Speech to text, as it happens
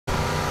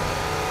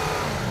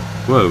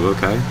Whoa,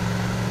 okay.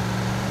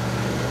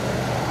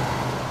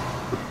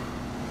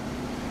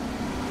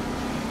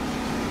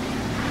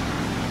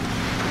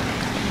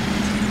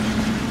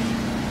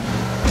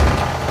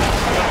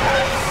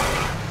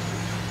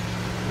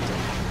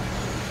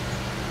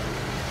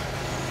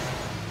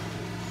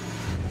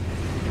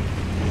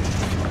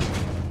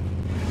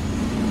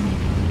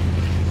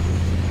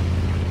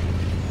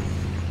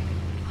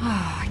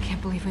 I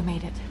can't believe we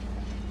made it. Do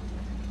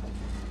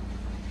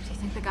you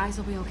think the guys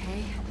will be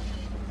okay?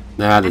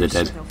 Nah, they're I'm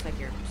dead. sure they'll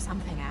figure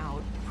something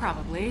out,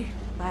 probably.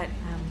 But,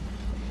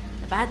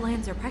 the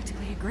Badlands are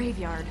practically a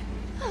graveyard.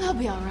 Oh, they'll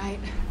be alright.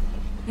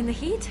 In the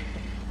heat?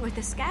 With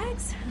the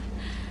skags?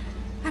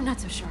 I'm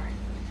not so sure.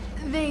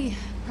 They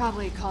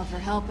probably called for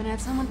help and had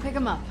someone pick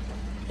them up.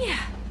 Yeah,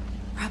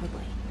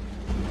 probably.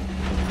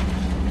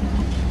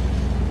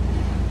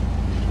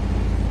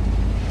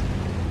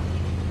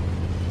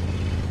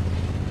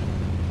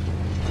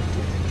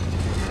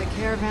 With a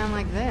caravan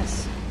like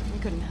this, we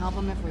couldn't help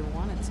them if we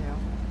wanted to.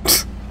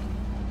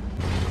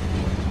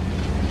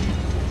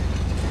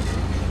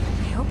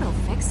 I hope it'll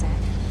fix it.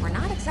 We're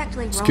not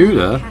exactly rolling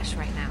Scooter? in cash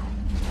right now.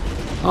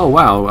 Oh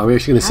wow, are we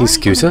actually going to see How are you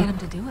gonna Scooter? get him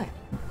to do it?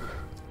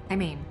 I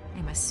mean,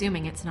 I'm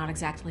assuming it's not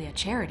exactly a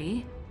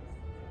charity.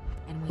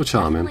 And we Well,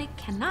 charming.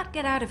 definitely cannot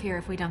get out of here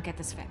if we don't get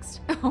this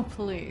fixed. Oh,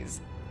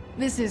 please.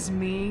 This is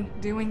me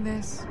doing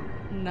this.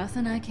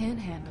 Nothing I can't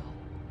handle.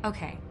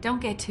 Okay,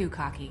 don't get too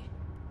cocky.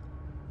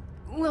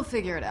 We'll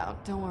figure it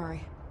out, don't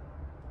worry.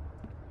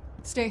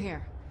 Stay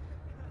here.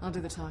 I'll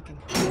do the talking.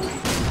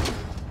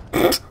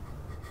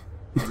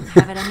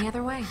 Have it any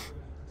other way.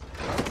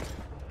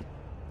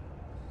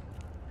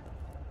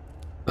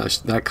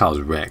 That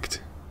car's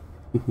wrecked.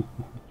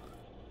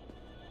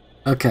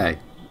 Okay.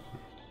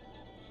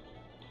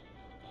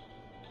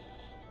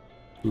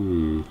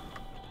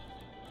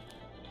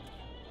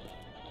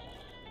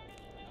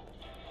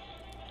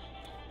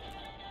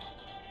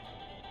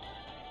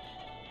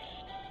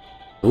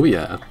 Oh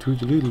yeah.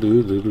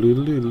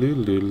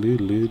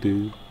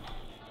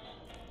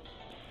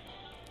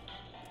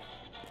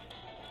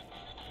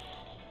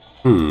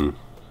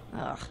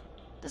 Ugh.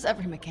 Does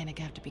every mechanic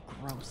have to be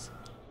gross?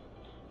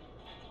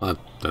 I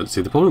don't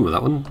see the problem with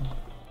that one.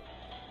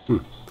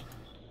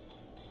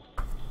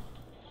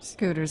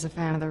 Scooter's a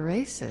fan of the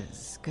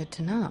races. Good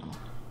to know.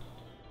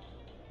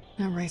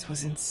 That race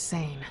was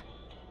insane.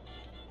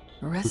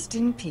 Rest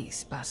in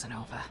peace,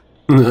 Bosanova.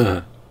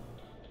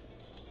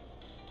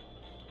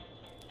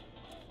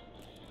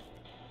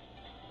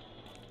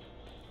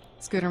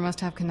 Scooter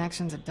must have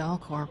connections at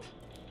Dalcorp.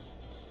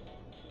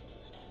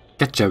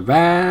 Get your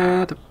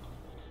rad.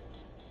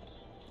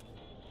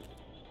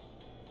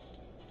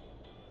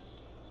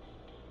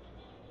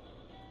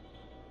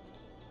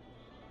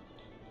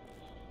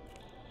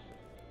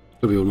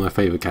 Could be one of my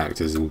favourite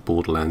characters in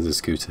Borderlands is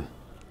Scooter.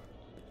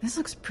 This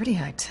looks pretty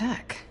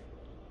high-tech.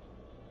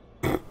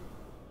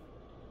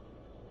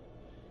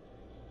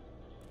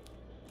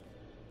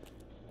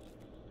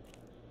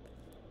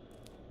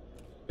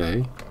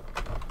 Okay.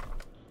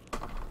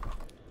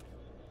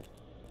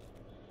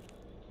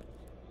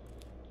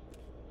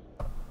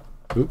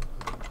 Oop.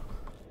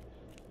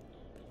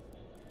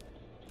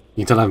 You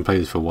can tell I haven't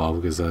played this for a while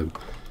because I'm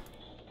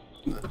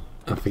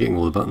forgetting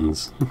all the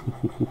buttons.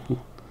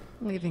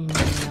 Leaving me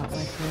out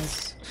like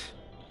this.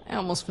 I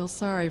almost feel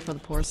sorry for the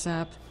poor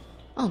sap.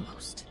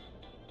 Almost.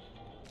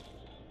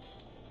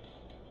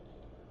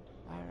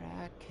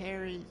 Alright,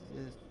 carries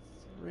is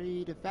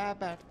 3 divided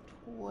by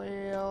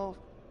 12.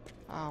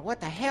 Oh, what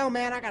the hell,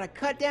 man? I gotta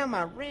cut down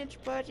my wrench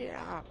budget.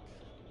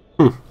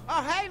 Oh,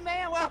 hey,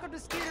 man, welcome to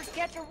Scooter's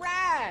Catch a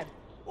Ride.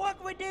 What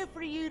can we do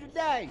for you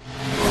today?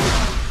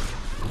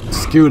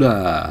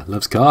 Scooter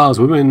loves cars,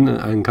 women,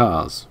 and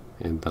cars.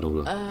 In that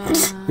order.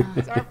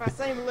 Sorry if I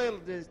seem a little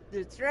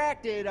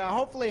distracted.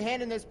 Hopefully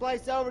handing this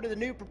place over to the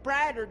new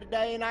proprietor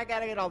today, and I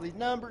gotta get all these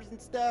numbers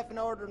and stuff in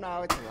order.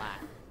 No, it's a lie.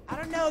 I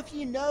don't know if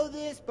you know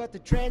this, but the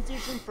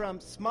transition from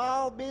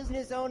small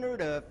business owner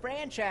to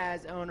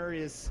franchise owner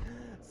is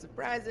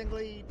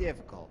surprisingly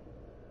difficult.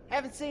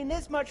 Haven't seen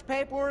this much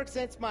paperwork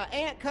since my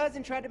aunt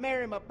cousin tried to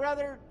marry my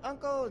brother,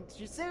 uncle, and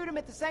she sued him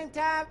at the same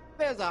time.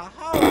 It was a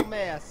whole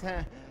mess.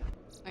 A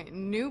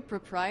new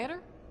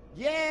proprietor?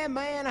 Yeah,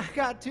 man, I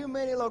got too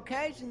many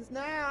locations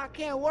now. I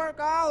can't work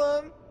all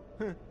of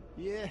them.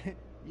 Yeah.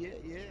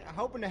 I'm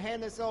hoping to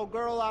hand this old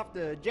girl off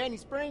to Janie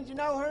Springs. You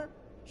know her?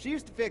 She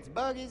used to fix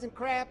buggies and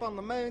crap on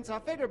the moon, so I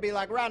figured it'd be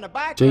like riding a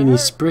bike. Janie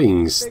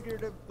Springs.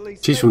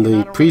 She's from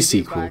the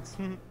pre-sequel.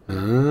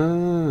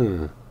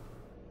 Ah.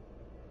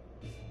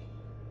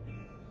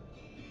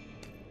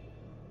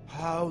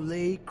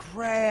 Holy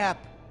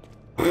crap!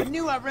 I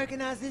knew I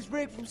recognized this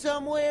rig from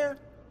somewhere.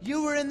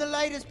 You were in the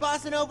latest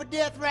Bosanova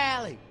Death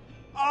Rally.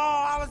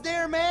 Oh, I was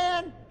there,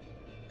 man.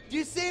 Did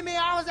you see me?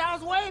 I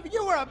was waving.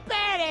 You were a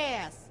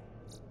badass.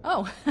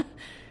 Oh,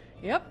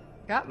 yep,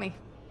 got me.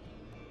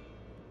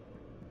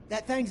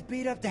 That thing's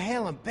beat up to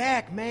hell and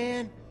back,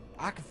 man.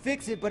 I can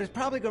fix it, but it's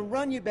probably gonna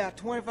run you about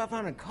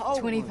 2,500 cold.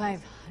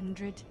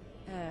 2,500?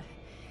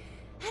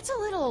 That's a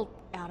little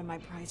out of my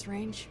price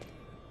range.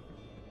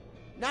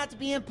 not to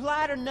be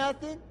impolite or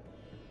nothing,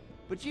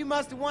 but you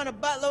must have won a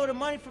buttload of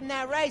money from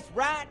that race,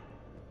 right?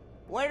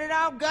 Where did it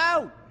all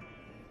go?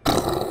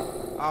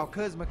 Oh,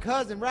 'cause my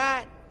cousin,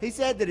 right? He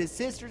said that his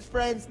sister's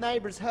friend's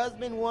neighbor's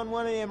husband won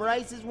one of them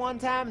races one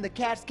time, and the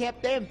cats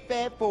kept them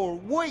fed for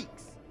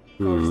weeks.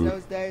 Of course,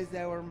 those days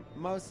they were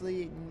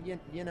mostly,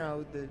 you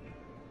know, the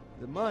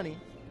money,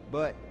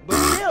 but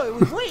still, it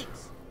was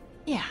weeks.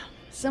 Yeah,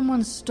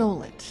 someone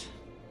stole it.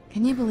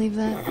 Can you believe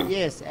that?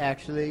 Yes,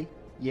 actually,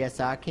 yes,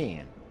 I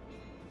can.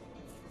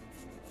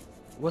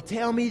 Well,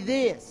 tell me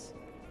this.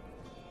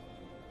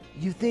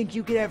 You think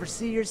you could ever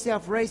see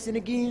yourself racing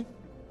again?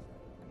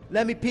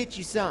 Let me pitch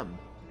you something,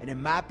 and it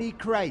might be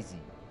crazy,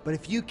 but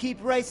if you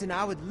keep racing,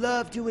 I would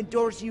love to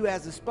endorse you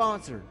as a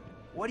sponsor.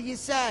 What do you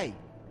say?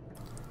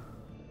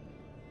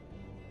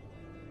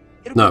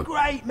 It'll be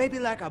great, maybe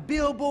like a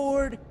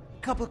billboard,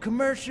 couple of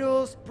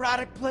commercials,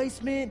 product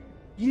placement.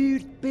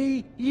 You'd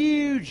be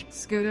huge.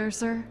 Scooter,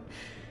 sir,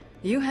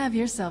 you have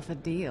yourself a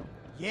deal.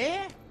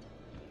 Yeah?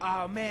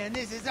 Oh man,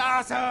 this is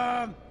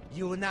awesome!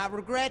 You will not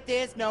regret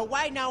this. No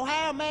way, no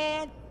how,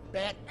 man.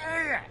 Bet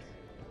ass.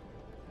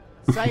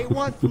 Say it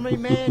once for me,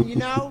 man, you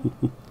know?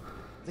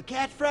 The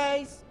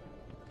catchphrase.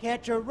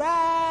 Catch a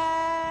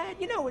ride.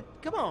 You know it.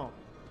 Come on.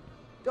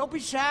 Don't be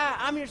shy.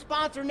 I'm your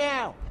sponsor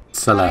now.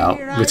 Sell Right out.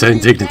 here, Return I'm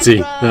your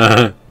dignity.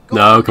 catch Go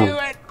No, on, come do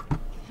on. it.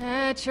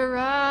 Catch a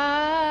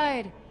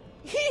ride.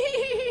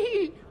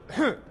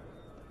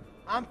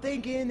 I'm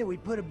thinking that we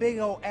put a big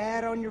old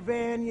ad on your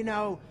van, you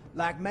know,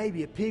 like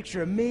maybe a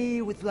picture of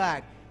me with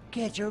like,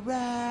 catch a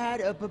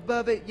ride up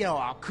above it, you know,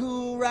 all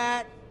cool,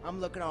 right? I'm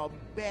looking all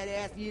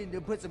badass. You to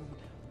put some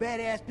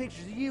badass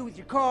pictures of you with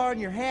your car and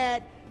your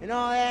hat and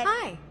all that.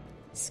 Hi,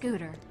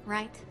 Scooter,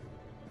 right?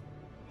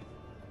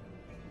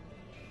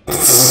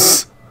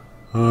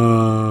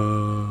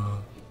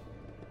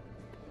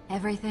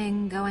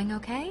 Everything going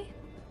okay?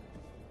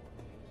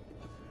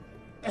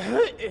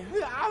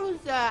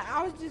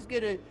 I was just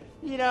gonna,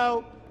 you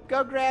know,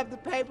 go grab the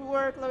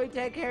paperwork. Let me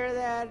take care of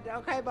that.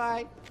 Okay,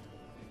 bye.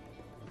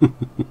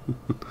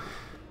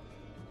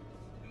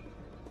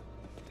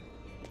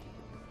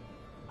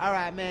 All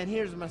right, man,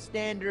 here's my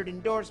standard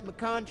endorsement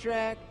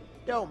contract.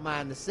 Don't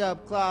mind the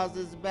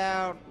sub-clauses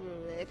about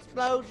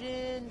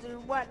explosions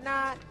and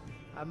whatnot.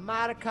 I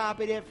might have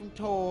copied it from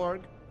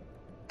Torg.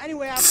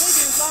 Anyway, I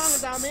figure as long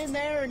as I'm in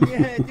there and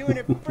you're doing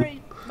it for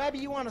free, maybe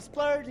you want to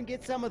splurge and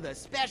get some of the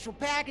special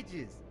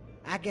packages.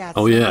 I got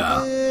some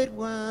good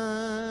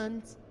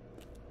ones.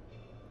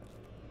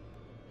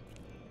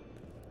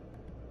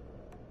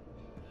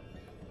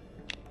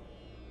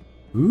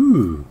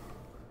 Ooh.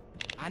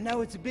 I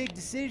know it's a big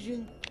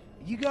decision.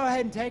 You go ahead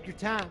and take your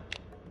time.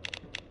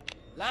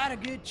 A lot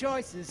of good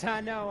choices,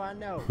 I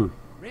know.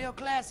 Real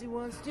classy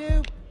ones,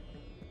 too.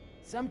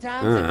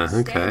 Sometimes I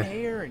just stand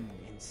here and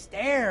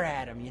stare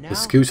at them, you know? The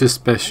scooter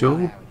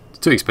special. It's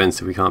too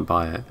expensive, we can't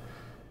buy it.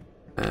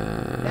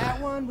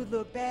 That one would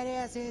look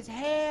badass as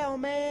hell,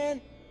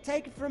 man.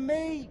 Take it from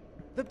me.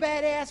 The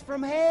badass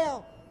from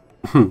hell.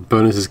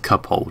 Bonus is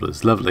cup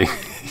holders. Lovely.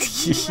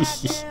 You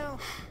right now,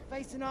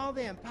 facing all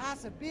the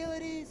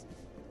impossibilities.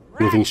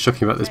 Anything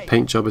shocking about this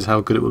paint job is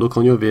how good it will look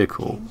on your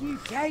vehicle. Can you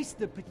taste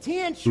the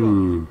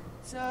potential?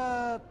 It's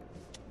kind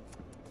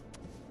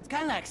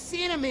of like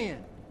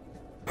cinnamon.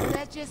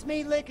 That's just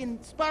me licking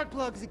spark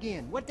plugs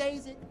again. What day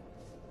is it?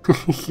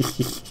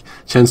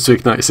 Chance to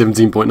ignite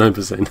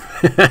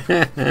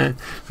 17.9%.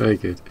 Very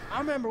good. I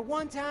remember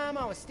one time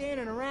I was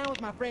standing around with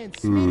my friend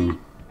Smitty,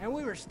 and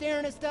we were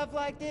staring at stuff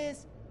like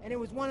this, and it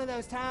was one of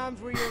those times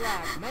where you're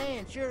like,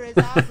 man, sure is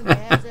awesome to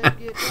have such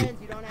good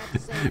friends. You don't have to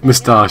say anything.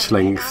 Moustache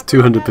length,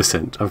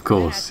 200%, of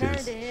course. And I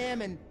turned Yes. to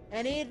him,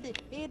 and he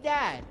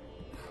died.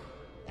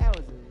 That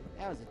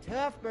was a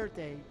tough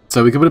birthday.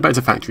 So we can put it back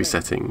to factory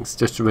settings.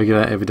 Just a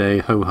regular, everyday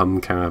ho-hum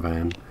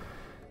caravan.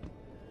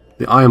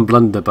 The iron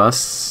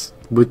blunderbuss,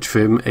 wood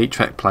trim,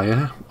 8-track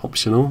player,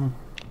 optional.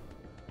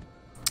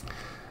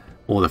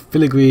 Or the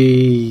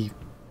filigree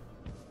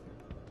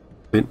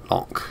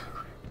flintlock.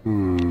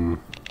 You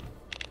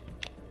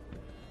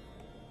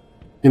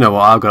know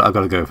what? I've got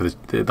to go for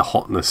the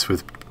hotness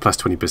with plus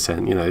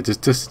 20%. You know,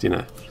 just you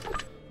know.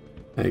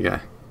 There you go.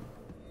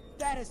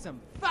 That is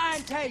some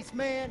fine taste,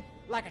 man.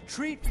 Like a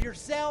treat for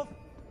yourself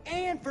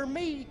and for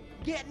me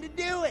getting to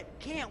do it.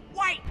 Can't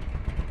wait.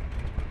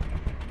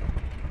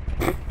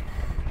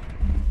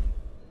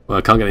 Well,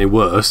 it can't get any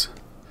worse.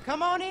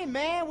 Come on in,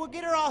 man. We'll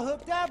get her all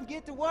hooked up and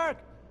get to work.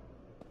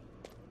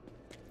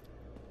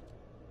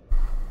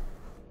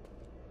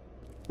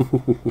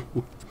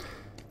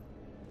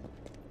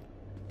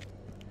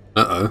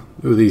 Uh-oh.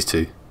 Who are these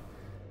two?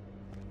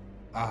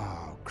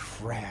 Oh,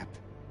 crap.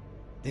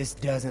 This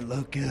doesn't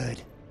look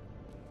good.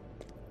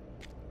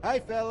 Hey,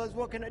 fellas,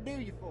 what can I do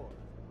you for?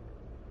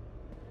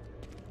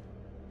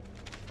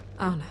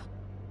 Oh no.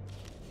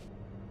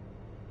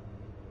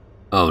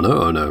 Oh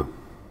no, oh no.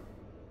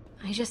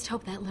 I just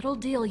hope that little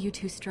deal you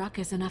two struck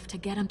is enough to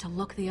get him to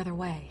look the other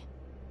way.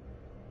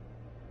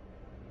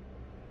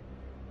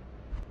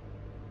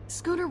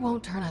 Scooter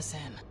won't turn us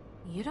in.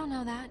 You don't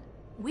know that.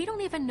 We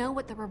don't even know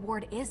what the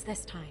reward is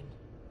this time.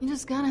 You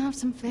just gotta have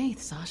some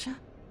faith, Sasha.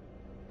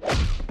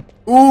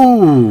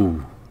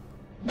 Ooh!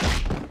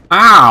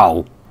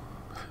 Ow!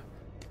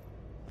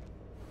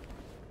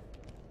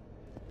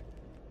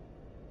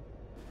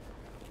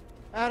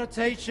 That'll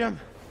teach them.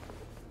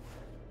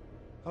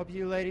 Hope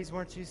you ladies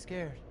weren't too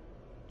scared.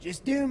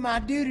 Just doing my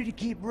duty to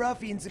keep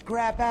ruffians the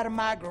crap out of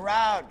my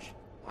garage.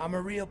 I'm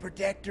a real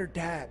protector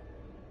type.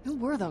 Who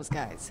were those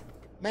guys?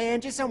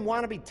 Man, just some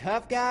wannabe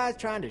tough guys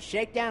trying to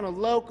shake down a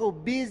local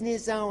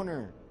business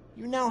owner.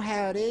 You know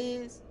how it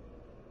is.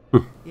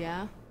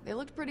 Yeah, they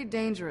looked pretty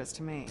dangerous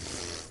to me.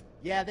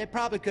 Yeah, they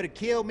probably could have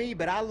killed me,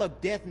 but I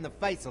look death in the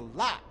face a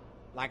lot.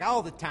 Like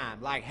all the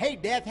time. Like, hey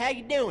Death, how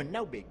you doing?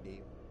 No big deal.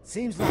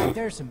 Seems like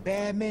there's some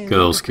bad men Good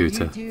old looking for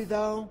Scooter. you two,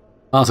 though.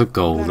 That's a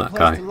goal, Got a that place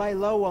guy. to lay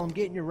low while I'm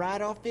getting your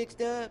ride all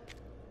fixed up?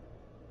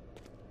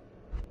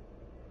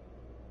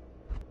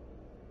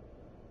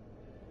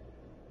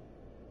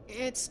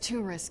 It's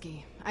too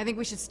risky. I think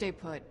we should stay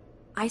put.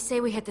 I say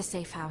we hit the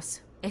safe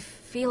house. If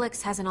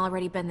Felix hasn't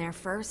already been there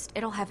first,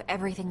 it'll have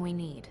everything we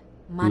need.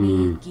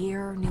 Money,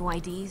 gear, new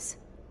IDs.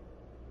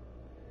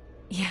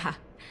 Yeah,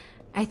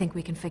 I think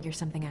we can figure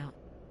something out.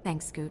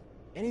 Thanks, Scoot.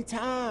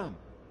 Anytime.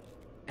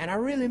 And I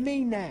really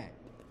mean that.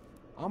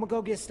 I'm gonna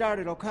go get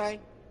started, okay?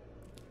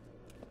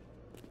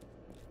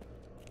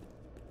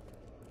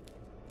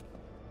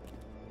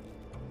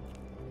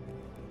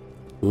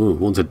 Ooh,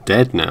 one's a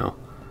dead now.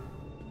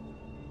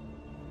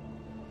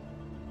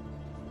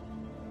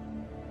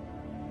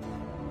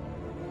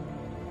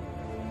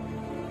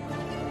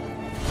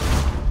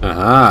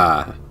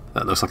 Aha!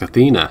 That looks like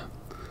Athena.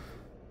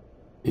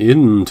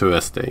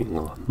 Interesting.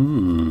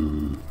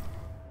 Hmm.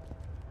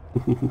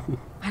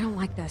 I don't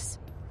like this.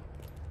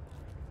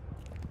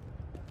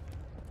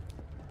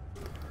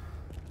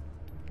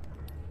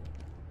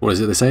 What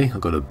is it they say?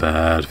 I've got a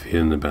bad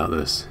feeling about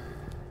this.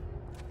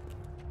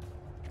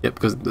 Yep,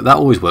 because that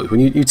always works. When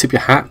you tip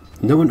your hat,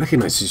 no one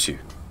recognizes you.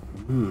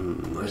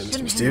 It's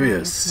shouldn't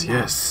mysterious. hang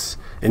around. Yes.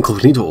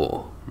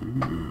 Incognito.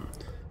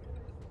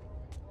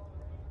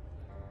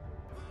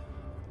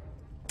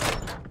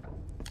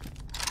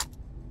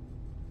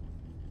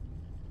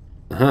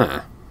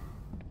 Aha.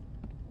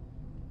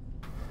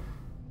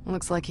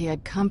 Looks like he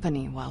had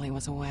company while he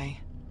was away.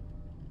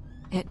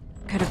 It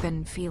could have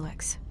been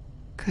Felix.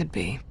 Could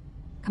be.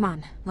 Come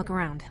on, look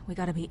around. We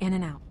gotta be in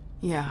and out.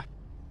 Yeah.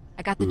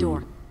 I got the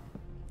door.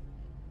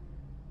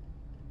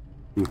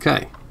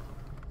 Okay.